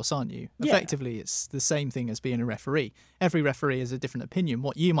someone else, aren't you? Yeah. Effectively, it's the same thing as being a referee. Every referee has a different opinion.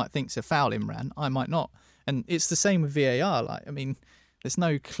 What you might think's a foul, Imran, I might not. And it's the same with VAR. Like, I mean, there's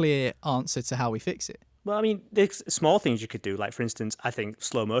no clear answer to how we fix it. Well, I mean, there's small things you could do. Like, for instance, I think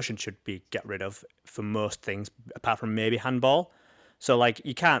slow motion should be get rid of for most things, apart from maybe handball. So, like,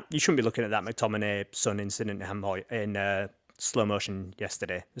 you shouldn't be looking at that McTominay-Son incident in handball in slow motion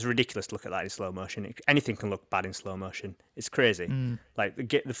yesterday. It's ridiculous to look at that in slow motion. Anything can look bad in slow motion. It's crazy. Like,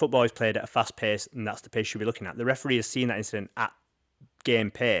 the football is played at a fast pace, and that's the pace you should be looking at. The referee has seen that incident at game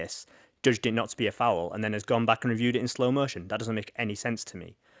pace, judged it not to be a foul, and then has gone back and reviewed it in slow motion. That doesn't make any sense to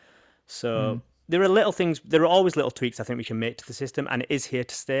me. So there are little things, there are always little tweaks I think we can make to the system, and it is here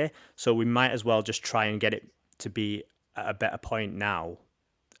to stay. So we might as well just try and get it to be at a better point now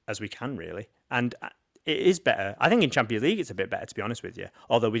as we can, really. And it is better. I think in Champions League it's a bit better, to be honest with you.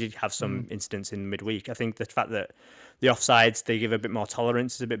 Although we did have some incidents in midweek. I think the fact that the offsides, they give a bit more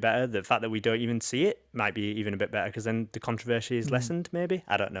tolerance is a bit better. The fact that we don't even see it might be even a bit better, because then the controversy is lessened, maybe.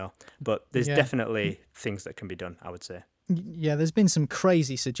 I don't know. But there's definitely things that can be done, I would say. Yeah, there's been some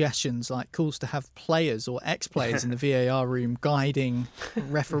crazy suggestions, like calls to have players or ex-players in the VAR room guiding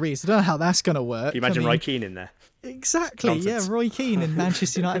referees. I don't know how that's going to work. Can you imagine Roy Keane in there? Exactly, Nonsense. yeah, Roy Keane in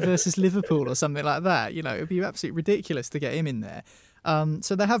Manchester United versus Liverpool or something like that. You know, it would be absolutely ridiculous to get him in there.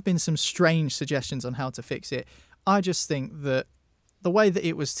 So there have been some strange suggestions on how to fix it. I just think that the way that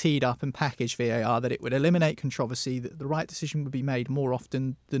it was teed up and packaged VAR, that it would eliminate controversy, that the right decision would be made more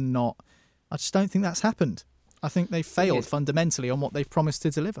often than not, I just don't think that's happened. I think they failed fundamentally on what they've promised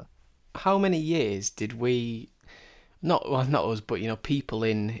to deliver. How many years did we... not us, but, you know, people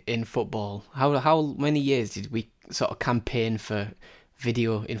in football. How many years did we sort of campaign for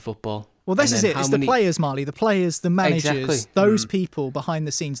video in football? Well, this is it. It's the players, Marley. The players, the managers, those people behind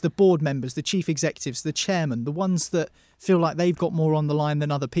the scenes, the board members, the chief executives, the chairman, the ones that feel like they've got more on the line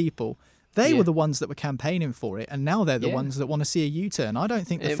than other people. They were the ones that were campaigning for it, and now they're the ones that want to see a U-turn. I don't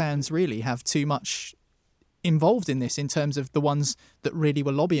think the fans really have too much involved in this in terms of the ones that really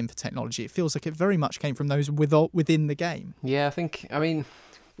were lobbying for technology. It feels like it very much came from those within the game. Yeah, I mean,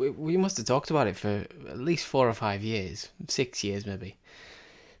 we must have talked about it for at least 4 or 5 years, 6 years maybe.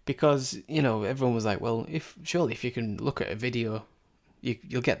 Because, you know, everyone was like, well, if you can look at a video,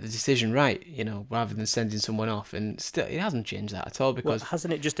 you'll get the decision right, you know, rather than sending someone off. And still, it hasn't changed that at all, because... Well,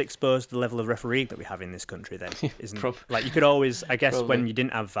 hasn't it just exposed the level of refereeing that we have in this country then? Like, you could always, I guess, when you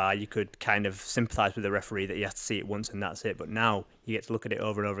didn't have VAR, you could kind of sympathise with the referee that you have to see it once and that's it. But now you get to look at it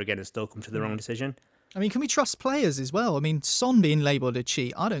over and over again and still come to the wrong decision. I mean, can we trust players as well? I mean, Son being labelled a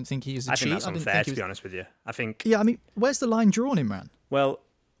cheat, I don't think he was a cheat. I think that's unfair, to be honest with you. I think... Yeah, I mean, where's the line drawn, Imran? Well,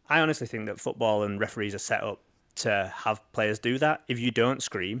 I honestly think that football and referees are set up to have players do that. If you don't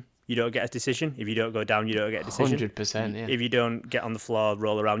scream, you don't get a decision. If you don't go down, you don't get a decision. 100%, yeah. If you don't get on the floor,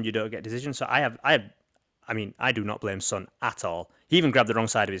 roll around, you don't get a decision. So I do not blame Son at all. He even grabbed the wrong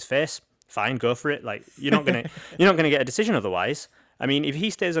side of his face. Fine, go for it. Like, you're not gonna get a decision otherwise. I mean, if he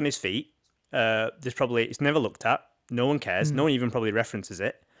stays on his feet, it's never looked at. No one cares. No one even probably references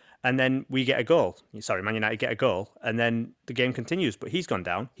it. And then we get a goal. Sorry, Man United get a goal, and then the game continues. But he's gone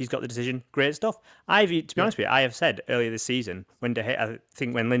down. He's got the decision. Great stuff. To be honest with you, I have said earlier this season, when I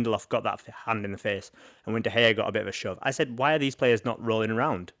think when Lindelof got that hand in the face, and when De Gea got a bit of a shove, I said, why are these players not rolling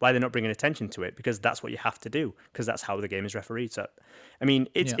around? Why are they not bringing attention to it? Because that's what you have to do. Because that's how the game is refereed. So, I mean,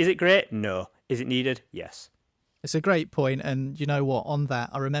 is it great? No. Is it needed? Yes. It's a great point, and you know what, on that,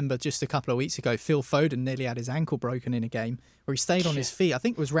 I remember just a couple of weeks ago, Phil Foden nearly had his ankle broken in a game where he stayed on his feet. I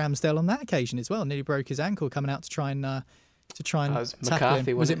think it was Ramsdale on that occasion as well, nearly broke his ankle coming out to try and was tackle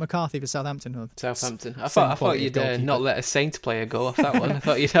McCarthy, him. Was it McCarthy for Southampton? Southampton. I thought you'd not let a Saint player go off that one. I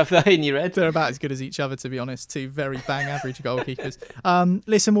thought you'd have that in your head. They're about as good as each other, to be honest. Two very bang average goalkeepers.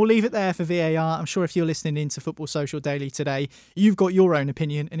 Listen, we'll leave it there for VAR. I'm sure if you're listening into Football Social Daily today, you've got your own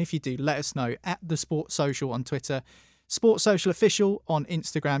opinion, and if you do, let us know at The Sport Social on Twitter. Sports Social Official on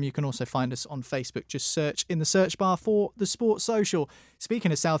Instagram. You can also find us on Facebook. Just search in the search bar for the Sports Social.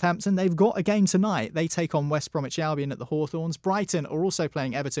 Speaking of Southampton, they've got a game tonight. They take on West Bromwich Albion at the Hawthorns. Brighton are also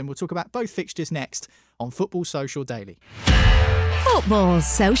playing Everton. We'll talk about both fixtures next on Football Social Daily. Football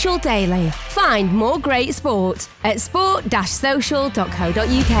Social Daily. Find more great sport at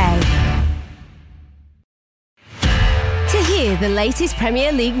sport-social.co.uk. To hear the latest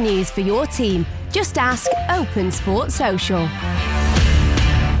Premier League news for your team, just ask Open Sport Social.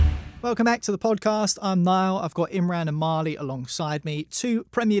 Welcome back to the podcast. I'm Niall. I've got Imran and Marley alongside me. 2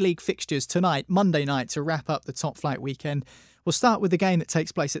 Premier League fixtures tonight, Monday night, to wrap up the top flight weekend. We'll start with the game that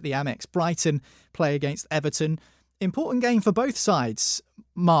takes place at the Amex. Brighton play against Everton. Important game for both sides,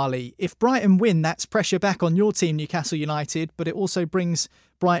 Marley. If Brighton win, that's pressure back on your team, Newcastle United, but it also brings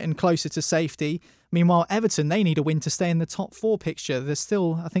Brighton closer to safety. Meanwhile, Everton, they need a win to stay in the top 4 picture. They're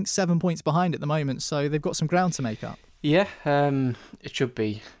still, I think, 7 points behind at the moment, so they've got some ground to make up. Yeah, it should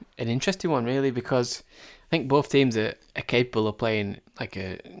be an interesting one, really, because I think both teams are capable of playing like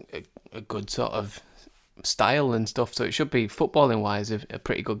a good sort of style and stuff, so it should be, footballing-wise, a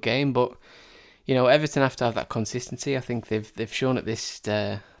pretty good game, but you know, Everton have to have that consistency. I think they've shown at this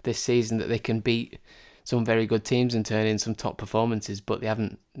season that they can beat some very good teams and turn in some top performances, but they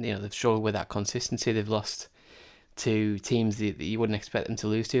haven't. You know, they've struggled with that consistency. They've lost to teams that you wouldn't expect them to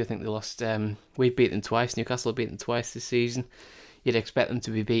lose to. I think they lost. We've beaten them twice. Newcastle have beaten them twice this season. You'd expect them to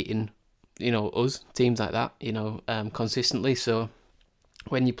be beating, you know, us, teams like that, you know, consistently. So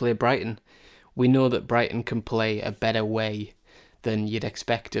when you play Brighton, we know that Brighton can play a better way than you'd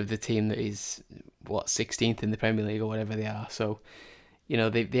expect of the team that is, 16th in the Premier League or whatever they are. So, you know,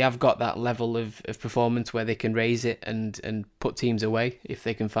 they have got that level of performance where they can raise it and put teams away if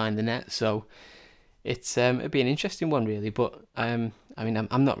they can find the net. So it's it'd be an interesting one, really. But I mean,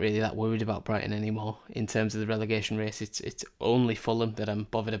 I'm not really that worried about Brighton anymore in terms of the relegation race. It's only Fulham that I'm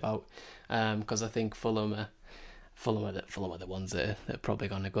bothered about, because I think Fulham are the ones that are probably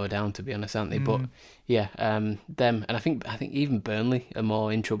going to go down, to be honest, aren't they? But yeah, them, and I think even Burnley are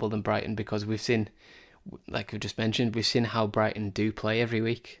more in trouble than Brighton, because we've seen, like I've just mentioned, we've seen how Brighton do play every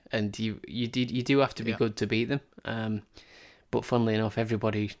week, and you do have to be good to beat them. But funnily enough,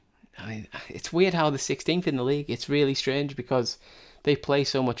 everybody, I mean, it's weird how they're 16th in the league. It's really strange because they play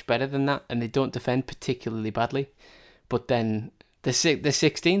so much better than that, and they don't defend particularly badly. But then they're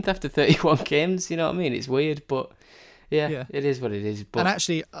 16th after 31 games. You know what I mean? It's weird, but. Yeah, it is what it is. But... And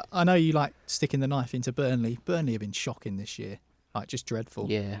actually, I know you like sticking the knife into Burnley. Burnley have been shocking this year, like just dreadful.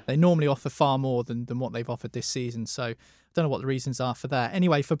 Yeah, they normally offer far more than what they've offered this season. So I don't know what the reasons are for that.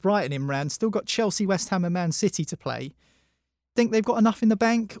 Anyway, for Brighton, Imran, still got Chelsea, West Ham, and Man City to play. Think they've got enough in the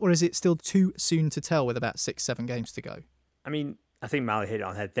bank, or is it still too soon to tell with about 6-7 games to go? I mean, I think Marley hit it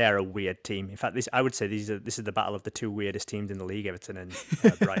on the head. They're a weird team. In fact, I would say this is the battle of the 2 weirdest teams in the league, Everton and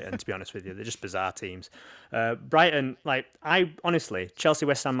Brighton, to be honest with you. They're just bizarre teams. Brighton, Chelsea,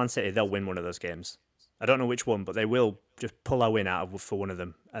 West Ham, Man City, they'll win one of those games. I don't know which one, but they will just pull a win out for one of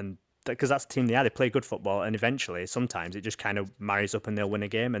them. And because that's the team they are. They play good football, and eventually, sometimes it just kind of marries up and they'll win a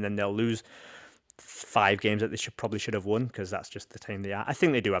game, and then they'll lose 5 games that they probably should have won, because that's just the team they are. I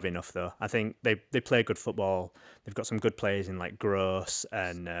think they do have enough, though. I think they play good football. They've got some good players in like Gross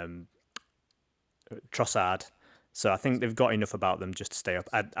and Trossard. So I think they've got enough about them just to stay up.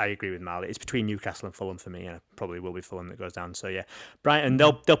 I agree with Marley. It's between Newcastle and Fulham for me, and it probably will be Fulham that goes down. So yeah, Brighton,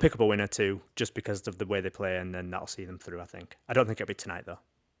 they'll pick up a win or two just because of the way they play, and then that'll see them through, I think. I don't think it'll be tonight, though.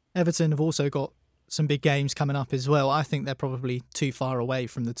 Everton have also got some big games coming up as well. I think they're probably too far away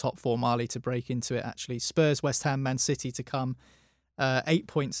from the top 4, Marley, to break into it, actually. Spurs, West Ham, Man City to come. 8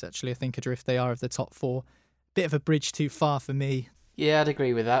 points, actually, I think, adrift they are of the top 4. Bit of a bridge too far for me. Yeah, I'd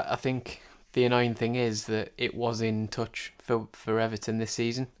agree with that. I think the annoying thing is that it was in touch for Everton this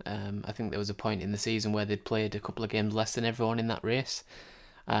season. I think there was a point in the season where they'd played a couple of games less than everyone in that race.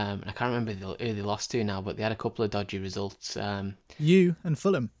 And I can't remember who they lost to now, but they had a couple of dodgy results. You and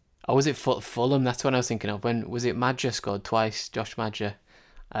Fulham. Oh, was it Fulham? That's what I was thinking of. When was it? Madger scored twice. Josh Madger,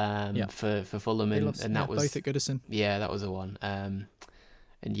 for Fulham, and that was both at Goodison. Yeah, that was the one. And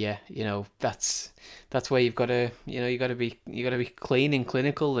yeah, you know, that's where you've got to, you got to be clean and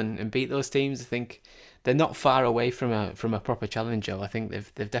clinical and beat those teams. I think they're not far away from a proper challenger. I think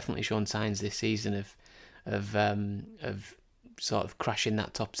they've definitely shown signs this season of sort of crashing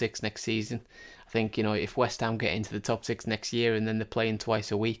that top 6 next season. I think, if West Ham get into the top 6 next year and then they're playing twice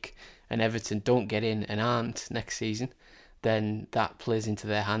a week, and Everton don't get in and aren't next season, then that plays into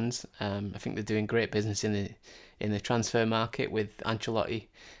their hands. I think they're doing great business in the transfer market with Ancelotti,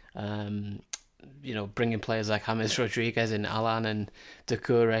 bringing players like James Rodriguez and Alan and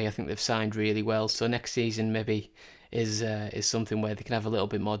Doucouré. I think they've signed really well. So next season, maybe is something where they can have a little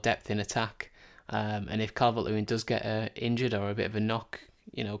bit more depth in attack. And if Calvert-Lewin does get injured or a bit of a knock,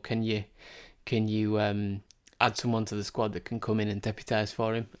 can you add someone to the squad that can come in and deputise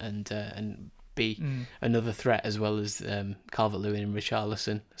for him and be another threat as well as Calvert-Lewin and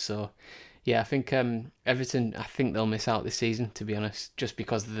Richarlison. So yeah, I think Everton, I think they'll miss out this season, to be honest, just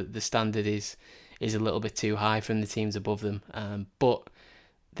because the standard is a little bit too high from the teams above them. But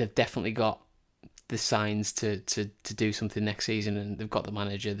they've definitely got the signs to do something next season, and they've got the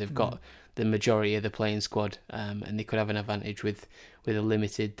manager, they've got the majority of the playing squad, and they could have an advantage with a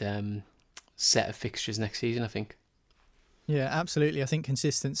limited set of fixtures next season, I think. Yeah, absolutely. I think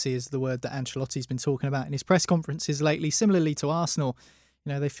consistency is the word that Ancelotti's been talking about in his press conferences lately. Similarly to Arsenal,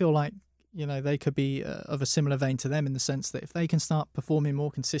 they feel like they could be of a similar vein to them in the sense that if they can start performing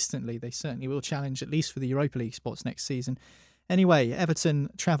more consistently, they certainly will challenge at least for the Europa League spots next season. Anyway, Everton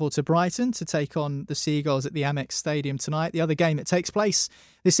travel to Brighton to take on the Seagulls at the Amex Stadium tonight. The other game that takes place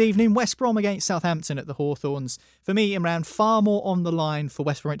this evening, West Brom against Southampton at the Hawthorns. For me, Imran, far more on the line for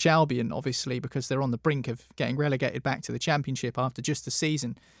West Bromwich Albion, obviously, because they're on the brink of getting relegated back to the Championship after just a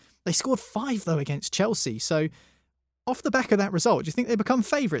season. They scored 5, though, against Chelsea. So off the back of that result, do you think they become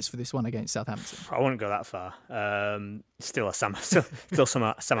favourites for this one against Southampton? I wouldn't go that far. Still Sam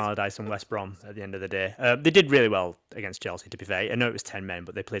Allardyce and West Brom at the end of the day. They did really well against Chelsea, to be fair. I know it was 10 men,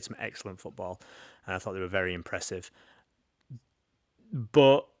 but they played some excellent football, and I thought they were very impressive.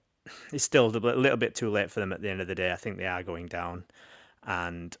 But it's still a little bit too late for them at the end of the day. I think they are going down,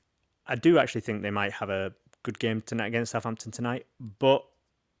 and I do actually think they might have a good game tonight against Southampton tonight. But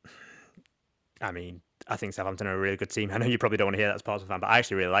I mean, I think Southampton are a really good team. I know you probably don't want to hear that as part of a fan, but I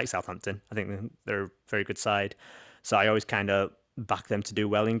actually really like Southampton. I think they're a very good side. So I always kind of back them to do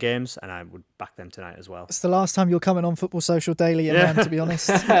well in games, and I would back them tonight as well. It's the last time you're coming on Football Social Daily, to be honest.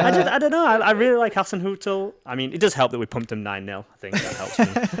 I don't know. I really like Hasenhüttl. I mean, it does help that we pumped him 9-0. I think that helps me.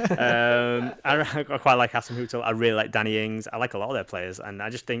 I quite like Hasenhüttl. I really like Danny Ings. I like a lot of their players, and I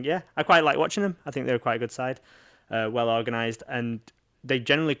just think, I quite like watching them. I think they're quite a good side, well organised, and they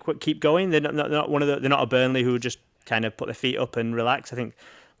generally keep going. They're not they're not a Burnley who just kind of put their feet up and relax. I think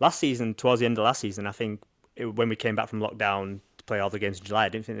last season, towards the end of last season, I think when we came back from lockdown to play all the games in July, I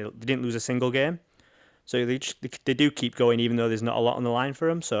didn't think they didn't lose a single game. So they do keep going, even though there's not a lot on the line for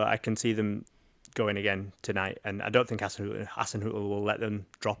them. So I can see them going again tonight, and I don't think Hasenhüttl will let them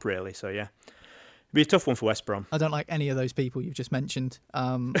drop really. So yeah. It'd be a tough one for West Brom. I don't like any of those people you've just mentioned.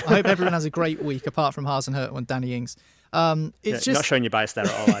 I hope everyone has a great week, apart from Hasenhüttl and Danny Ings. It's just not showing your bias there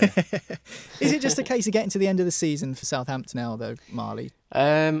at all. Is it just a case of getting to the end of the season for Southampton now, though, Marley?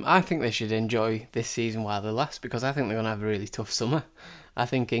 I think they should enjoy this season while they last, because I think they're going to have a really tough summer. I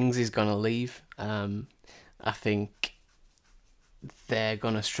think Ings is going to leave. I think they're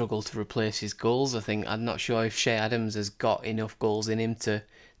going to struggle to replace his goals. I'm not sure if Shea Adams has got enough goals in him to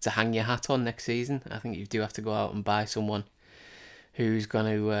hang your hat on next season. I think you do have to go out and buy someone who's going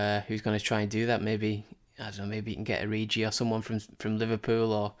to try and do that. Maybe, I don't know, maybe you can get Origi or someone from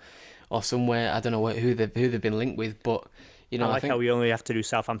Liverpool or somewhere. I don't know who they've been linked with, but I think how we only have to do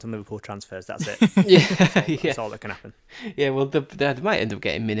Southampton Liverpool transfers. That's it. That's all that can happen. Yeah, well, they might end up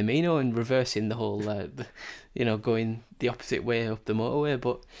getting Minamino and reversing the whole, going the opposite way up the motorway.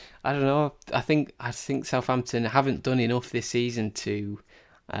 But I don't know. I think Southampton haven't done enough this season to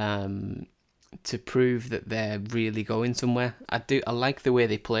prove that they're really going somewhere. I like the way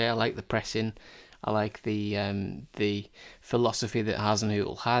they play. I like the pressing. I like the philosophy that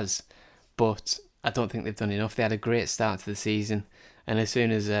Hasenhüttl has, but I don't think they've done enough. They had a great start to the season, and as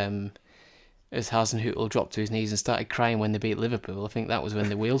soon as Hasenhüttl dropped to his knees and started crying when they beat Liverpool, I think that was when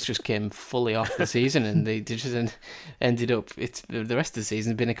the wheels just came fully off the season, and they just ended up. The rest of the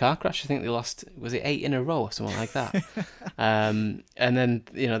season has been a car crash. I think they lost, was it 8 in a row or something like that? And then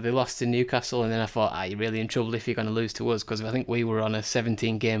they lost to Newcastle, and then I thought, you're really in trouble if you're going to lose to us, because I think we were on a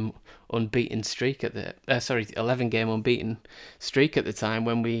 17-game unbeaten streak at the 11-game unbeaten streak at the time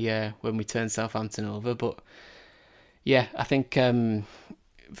when we turned Southampton over. But yeah, I think.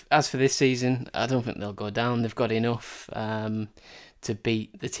 As for this season, I don't think they'll go down. They've got enough to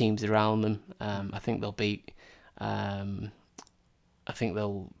beat the teams around them. I think they'll beat. Who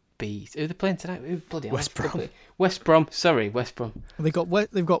are they playing tonight? West Brom. West Brom. Sorry, West Brom. Well,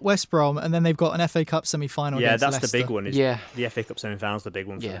 they've got West Brom, and then they've got an FA Cup semi-final. Yeah, against that's Leicester. the big one. The FA Cup semi-final's the big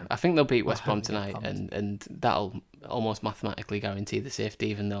one. For them. I think they'll beat West Brom tonight, and that'll almost mathematically guarantee the safety,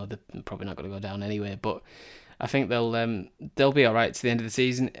 even though they're probably not going to go down anyway. But I think they'll be all right to the end of the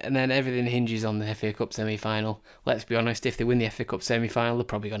season, and then everything hinges on the FA Cup semi-final. Let's be honest, if they win the FA Cup semi-final, they're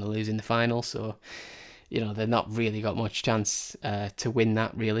probably going to lose in the final, so they've not really got much chance to win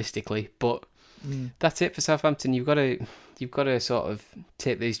that realistically. But that's it for Southampton. You've got to sort of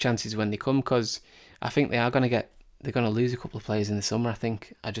take these chances when they come, because I think they're going to lose a couple of players in the summer.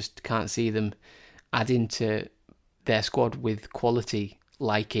 I just can't see them adding to their squad with quality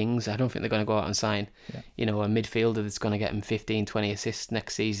like Ings. I don't think they're going to go out and sign, a midfielder that's going to get them 15, 20 assists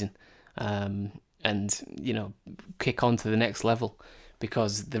next season, and kick on to the next level,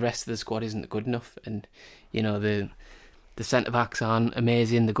 because the rest of the squad isn't good enough. And the centre backs aren't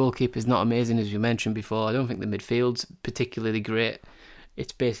amazing. The goalkeeper's not amazing, as you mentioned before. I don't think the midfield's particularly great.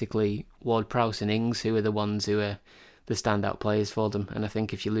 It's basically Ward-Prowse and Ings who are the ones who are the standout players for them. And I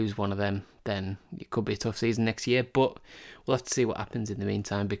think if you lose one of them, then it could be a tough season next year. But we'll have to see what happens in the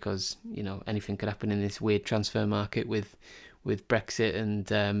meantime, because anything could happen in this weird transfer market with Brexit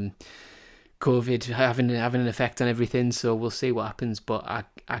and COVID having an effect on everything. So we'll see what happens. But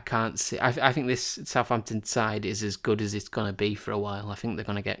I can't see. I think this Southampton side is as good as it's going to be for a while. I think they're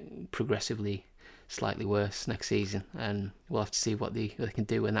going to get progressively slightly worse next season, and we'll have to see what they can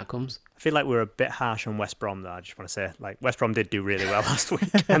do when that comes. I feel like we're a bit harsh on West Brom, though. I just want to say, West Brom did do really well last week,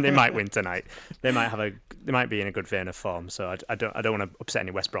 and they might win tonight. They might be in a good vein of form. So I don't want to upset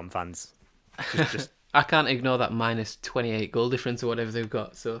any West Brom fans. Just I can't ignore that minus 28 goal difference or whatever they've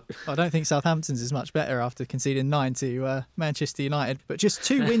got. So I don't think Southampton's is much better after conceding 9 to Manchester United. But just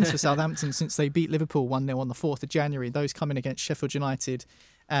 2 wins for Southampton since they beat Liverpool 1-0 on the 4th of January. Those coming against Sheffield United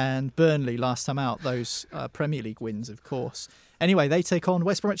and Burnley last time out. Those Premier League wins, of course. Anyway, they take on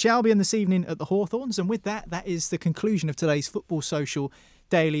West Bromwich Albion this evening at the Hawthorns. And with that is the conclusion of today's Football Social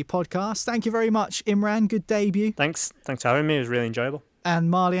Daily podcast. Thank you very much, Imran. Good debut. Thanks for having me. It was really enjoyable.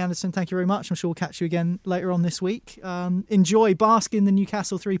 And Marley Anderson, thank you very much. I'm sure we'll catch you again later on this week. Bask in the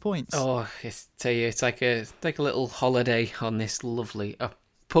Newcastle 3 points. Oh, it's like a little holiday on this lovely.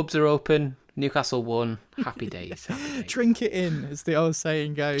 Pubs are open. Newcastle won. Happy days. Drink it in, as the old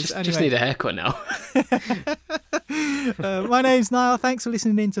saying goes. Just need a haircut now. My name's Niall. Thanks for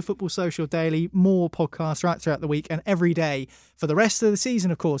listening in to Football Social Daily. More podcasts right throughout the week and every day for the rest of the season,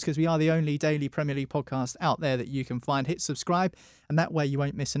 of course, because we are the only daily Premier League podcast out there that you can find. Hit subscribe, and that way you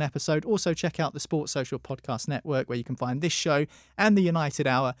won't miss an episode. Also, check out the Sports Social Podcast Network, where you can find this show and the United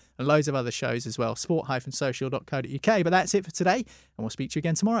Hour and loads of other shows as well. sport-social.co.uk. But that's it for today, and we'll speak to you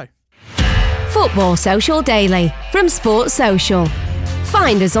again tomorrow. Football Social Daily from Sports Social.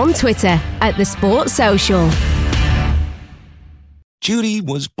 Find us on Twitter at The Sports Social. Judy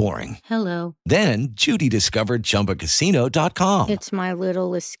was boring. Hello. Then Judy discovered ChumbaCasino.com. It's my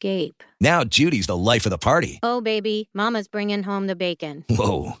little escape. Now Judy's the life of the party. Oh, baby, mama's bringing home the bacon.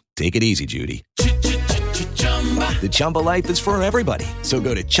 Whoa, take it easy, Judy. The Chumba life is for everybody. So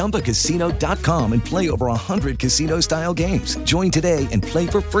go to ChumbaCasino.com and play over 100 casino-style games. Join today and play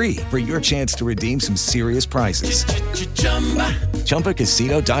for free for your chance to redeem some serious prizes.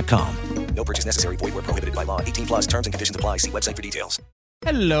 ChumbaCasino.com. No purchase necessary. Void where prohibited by law. 18+ terms and conditions apply. See website for details.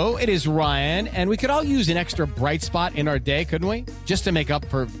 Hello, it is Ryan, and we could all use an extra bright spot in our day, couldn't we? Just to make up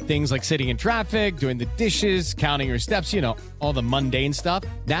for things like sitting in traffic, doing the dishes, counting your steps, all the mundane stuff.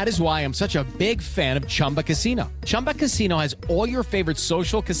 That is why I'm such a big fan of Chumba Casino. Chumba Casino has all your favorite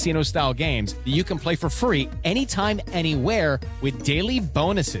social casino-style games that you can play for free anytime, anywhere with daily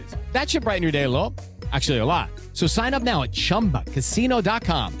bonuses. That should brighten your day a little. Actually, a lot. So sign up now at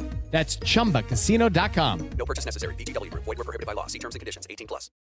ChumbaCasino.com. That's ChumbaCasino.com. No purchase necessary. VGW Group. Void where prohibited by law. See terms and conditions. 18+.